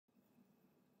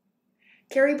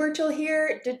Carrie Burchell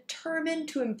here, determined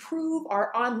to improve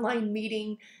our online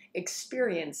meeting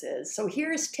experiences. So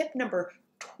here's tip number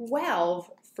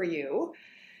 12 for you,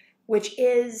 which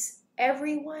is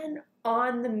everyone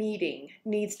on the meeting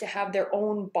needs to have their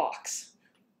own box.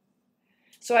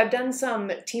 So I've done some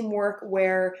teamwork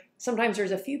where sometimes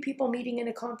there's a few people meeting in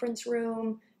a conference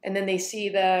room and then they see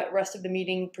the rest of the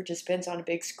meeting participants on a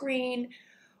big screen,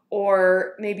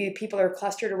 or maybe people are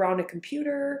clustered around a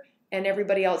computer and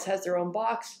everybody else has their own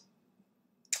box.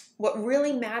 What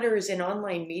really matters in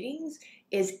online meetings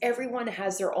is everyone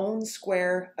has their own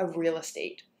square of real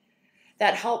estate.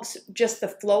 That helps just the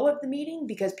flow of the meeting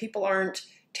because people aren't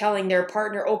telling their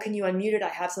partner, oh, can you unmute it? I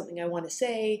have something I want to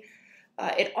say.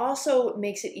 It also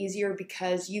makes it easier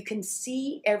because you can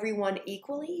see everyone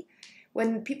equally.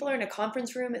 When people are in a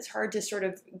conference room, it's hard to sort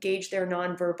of gauge their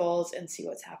nonverbals and see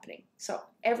what's happening. So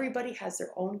everybody has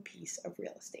their own piece of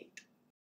real estate.